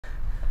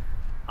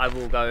I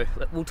will go,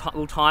 we'll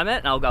time it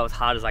and I'll go as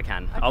hard as I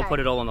can. Okay. I'll put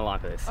it all on the line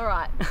for this. All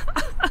right.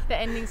 The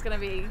ending's going to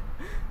be,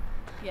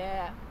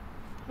 yeah.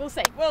 We'll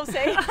see. We'll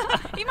see.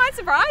 You might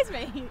surprise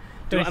me.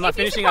 Am I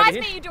finishing over here?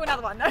 If you surprise me, you do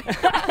another one. No.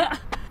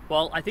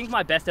 Well, I think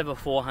my best ever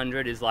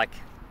 400 is like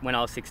when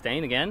I was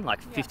 16 again,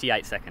 like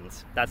 58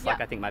 seconds. That's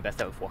like, I think my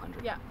best ever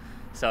 400. Yeah.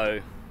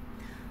 So,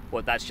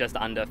 well, that's just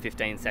under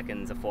 15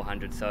 seconds of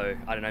 400. So,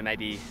 I don't know,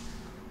 maybe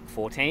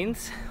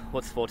 14s?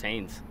 What's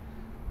 14s?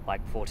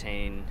 Like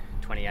 14,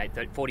 28,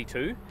 30,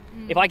 42?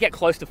 If I get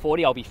close to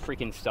 40, I'll be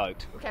freaking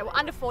stoked. Okay, well,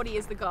 under 40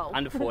 is the goal.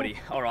 Under 40,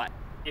 all right.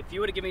 If you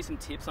were to give me some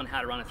tips on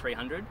how to run a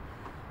 300,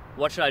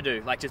 what should I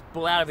do? Like just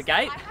bull out of a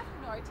gate? I have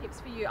no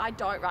tips for you. I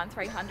don't run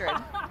 300.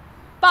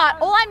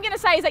 But all I'm going to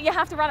say is that you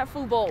have to run at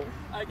full ball.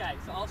 Okay,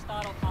 so I'll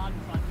start off hard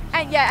and fun.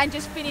 And yeah, and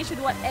just finish with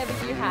whatever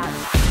you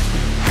have.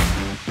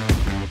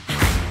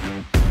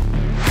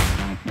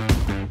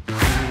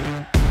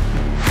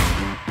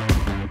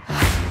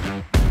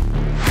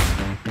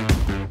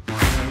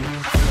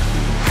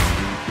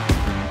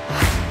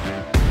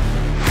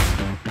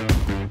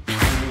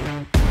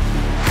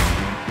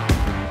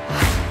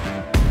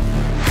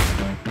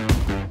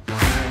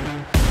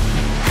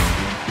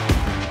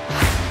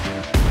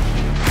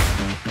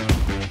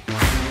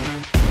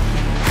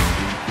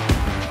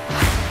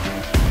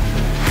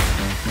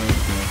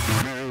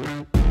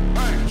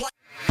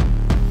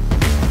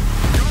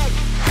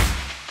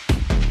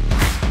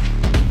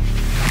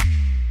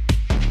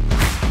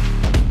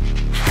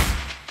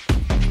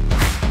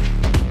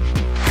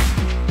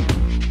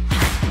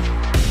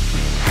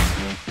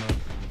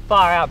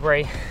 Far out,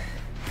 Bree.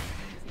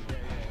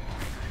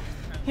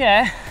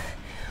 Yeah,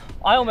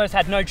 I almost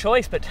had no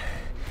choice but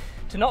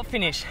to not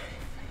finish.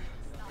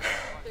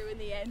 Through in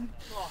the end.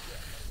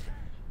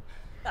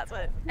 That's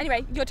what.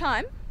 Anyway, your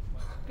time. Do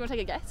you want to take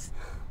a guess?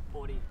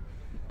 40.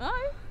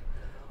 Oh.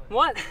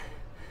 What?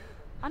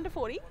 Under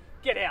 40?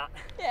 Get out.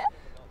 Yeah.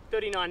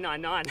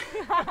 39.99.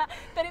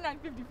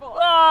 39.54.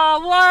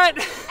 Oh, what?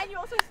 And you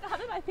also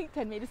started, I think,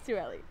 10 meters too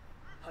early.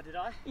 Oh, did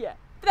I? Yeah.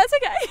 But that's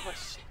okay. Oh,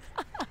 shit.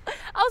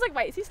 I was like,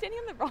 wait, is he standing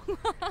on the wrong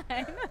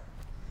line?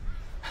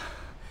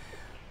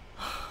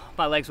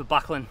 My legs were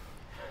buckling.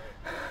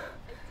 Do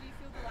you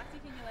feel the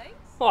lactic in your legs?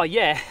 Oh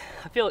yeah,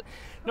 I feel it.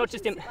 Not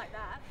just in. Like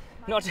that.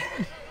 Not.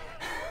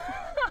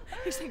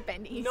 He's like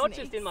bending his Not knees.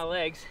 just in my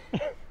legs.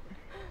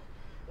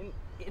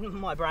 In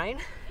my brain.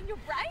 In your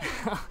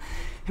brain.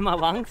 In my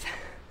lungs.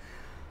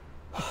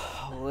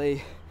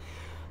 Holy.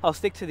 I'll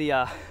stick to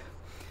the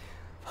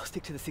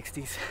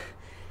 60s.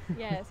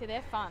 Yeah, see,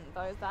 they're fun.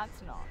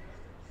 That's not.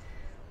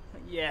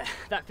 Yeah,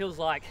 that feels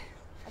like.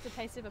 That's a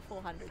taste of a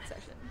 400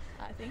 session,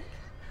 I think.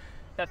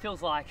 That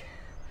feels like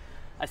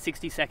a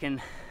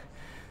 60-second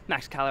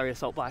max calorie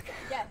assault bike.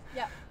 Yeah,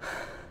 yeah.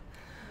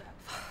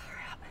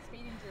 Speed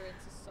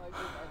endurance is so good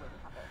though when you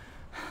have it.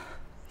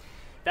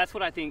 That's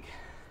what I think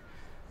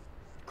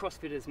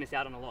CrossFitters miss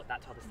out on a lot,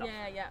 that type of stuff.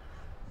 Yeah, yeah.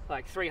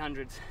 Like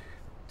 300s,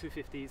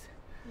 250s,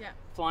 yeah.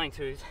 flying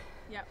twos.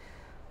 Yeah.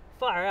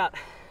 Fire out.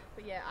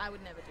 But yeah, I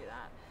would never do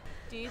that.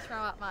 Do you throw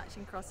up much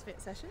in CrossFit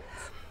sessions?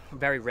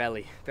 Very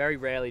rarely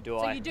do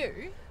I. So you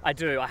do? I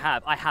do, I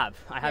have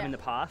Yeah. in the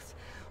past.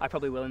 I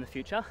probably will in the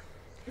future.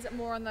 Is it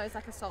more on those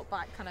like assault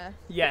bike kind of?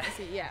 Yeah.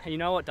 Yeah. And you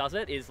know what does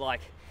it? Is like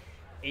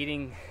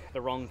eating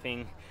the wrong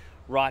thing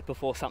right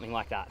before something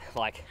like that.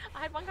 Like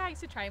I had one guy I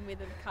used to train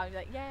with and kind of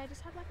like, yeah,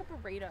 just have like a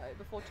burrito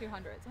before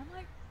 200s. And I'm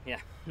like,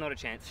 yeah, not a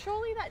chance.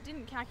 surely that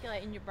didn't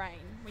calculate in your brain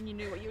when you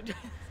knew what you were doing.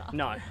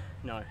 No,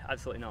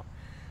 absolutely not.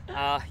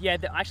 Yeah,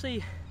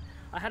 actually,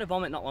 I had a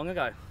vomit not long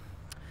ago.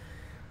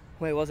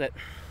 Where was it?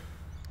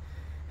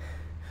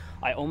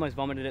 I almost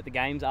vomited at the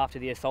games after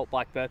the assault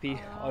bike burpee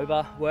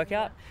over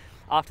workout.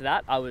 Yeah. After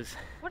that, I was...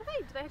 What do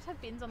they have to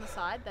have bins on the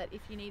side that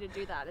if you need to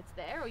do that, it's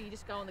there, or you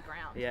just go on the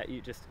ground? Yeah,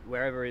 you just,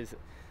 wherever is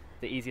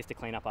the easiest to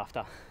clean up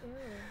after. Ew.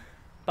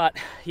 But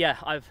yeah,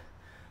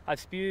 I've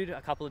spewed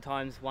a couple of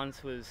times.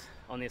 Once was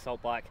on the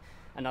assault bike,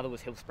 another was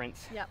hill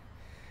sprints. Yep.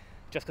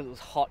 Just because it was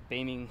hot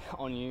beaming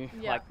on you.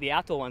 Yep. Like the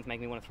outdoor ones make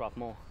me want to throw up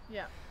more.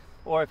 Yeah.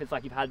 Or if it's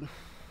like you've had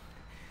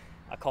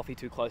a coffee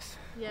too close,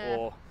 yeah.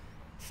 or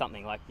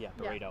something like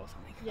burrito or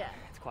something. Yeah.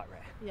 It's quite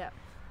rare. Yeah.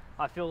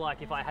 I feel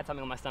like if I had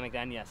something on my stomach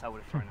then, yes, I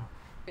would have thrown up.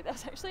 There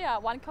was actually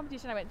one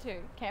competition I went to,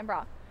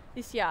 Canberra,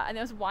 this year, and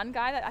there was one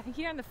guy that I think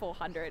he ran the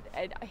 400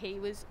 and he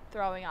was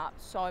throwing up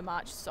so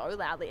much, so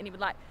loudly, and he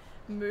would like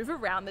move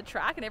around the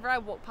track, and every I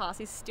walk past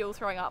he's still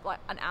throwing up like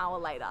an hour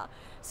later.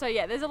 So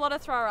yeah, there's a lot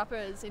of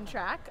thrower-uppers in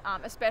track,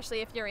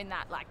 especially if you're in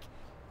that like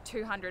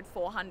 200,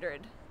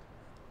 400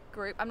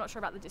 group. I'm not sure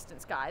about the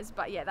distance guys,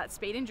 but yeah, that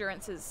speed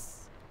endurance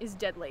is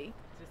deadly.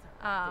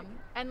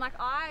 And like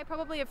I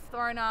probably have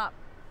thrown up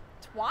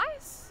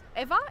twice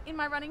ever in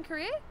my running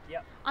career.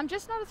 Yep. I'm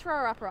just not a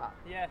thrower-upper.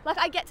 Yeah. Like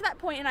I get to that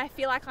point and I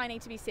feel like I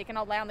need to be sick and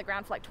I'll lay on the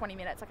ground for like 20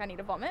 minutes like I need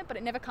to vomit, but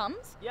it never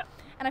comes. Yep.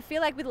 And I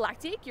feel like with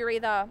lactic, you're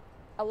either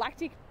a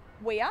lactic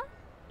weeer,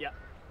 Yep.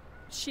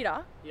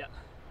 shitter, Yep.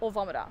 or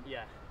vomiter.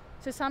 Yeah.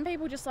 So some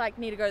people just like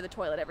need to go to the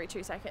toilet every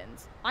 2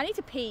 seconds. I need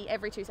to pee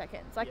every 2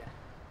 seconds. Like, yeah.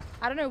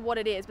 I don't know what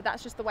it is, but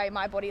that's just the way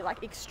my body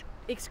like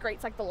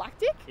excretes like the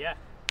lactic. Yeah.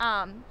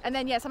 And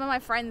then, yeah, some of my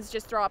friends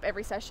just throw up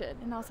every session.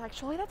 And I was like,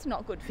 surely that's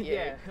not good for you.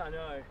 Yeah, I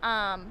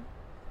know.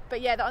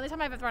 But yeah, the only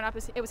time I've ever thrown up,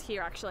 it was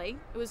here actually.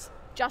 It was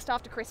just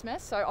after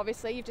Christmas. So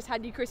obviously you've just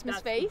had your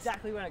Christmas That's feast.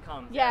 exactly when it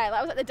comes. Yeah,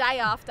 that was like the day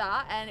after,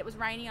 and it was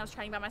raining. I was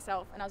training by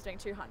myself and I was doing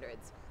 200s.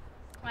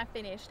 And I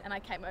finished and I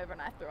came over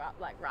and I threw up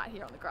like right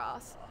here on the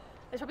grass.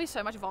 There's probably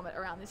so much vomit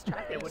around this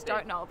track that you just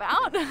don't know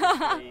about.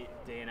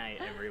 DNA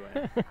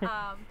everywhere.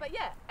 But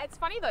yeah, it's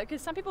funny though,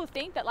 because some people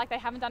think that like they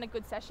haven't done a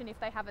good session if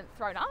they haven't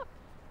thrown up.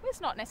 It's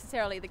not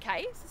necessarily the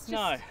case. It's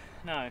just...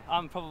 No.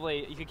 I'm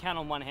probably, you could count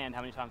on one hand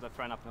how many times I've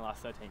thrown up in the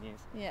last 13 years.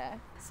 Yeah.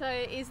 So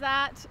is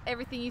that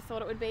everything you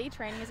thought it would be,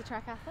 training as a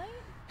track athlete?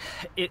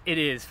 It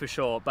is for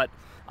sure, but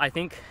I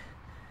think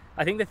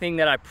the thing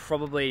that I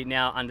probably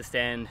now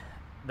understand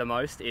the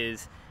most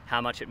is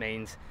how much it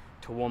means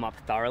to warm up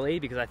thoroughly,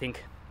 because I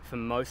think for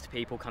most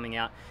people coming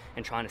out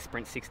and trying to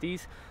sprint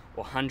 60s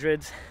or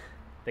 100s,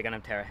 they're going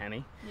to tear a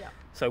hammy. Yeah.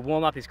 So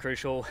warm up is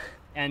crucial.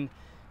 And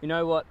you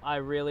know what I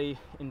really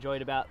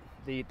enjoyed about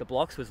the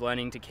blocks was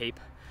learning to keep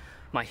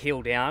my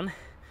heel down.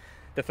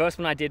 The first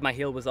one I did, my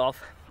heel was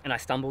off and I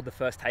stumbled the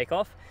first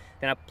takeoff.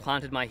 Then I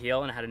planted my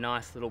heel and I had a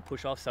nice little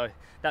push off, so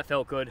that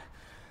felt good.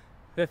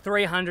 The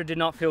 300 did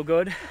not feel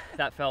good.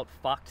 That felt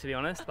fucked, to be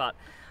honest, but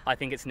I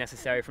think it's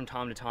necessary from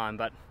time to time.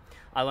 But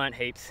I learned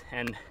heaps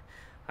and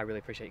I really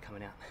appreciate you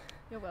coming out.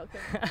 You're welcome.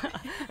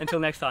 Until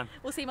next time.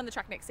 We'll see you on the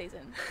track next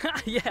season.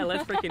 Yeah,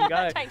 let's freaking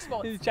go. Change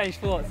sports. Change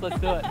sports, let's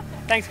do it.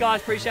 Thanks guys,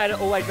 appreciate it,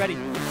 always ready.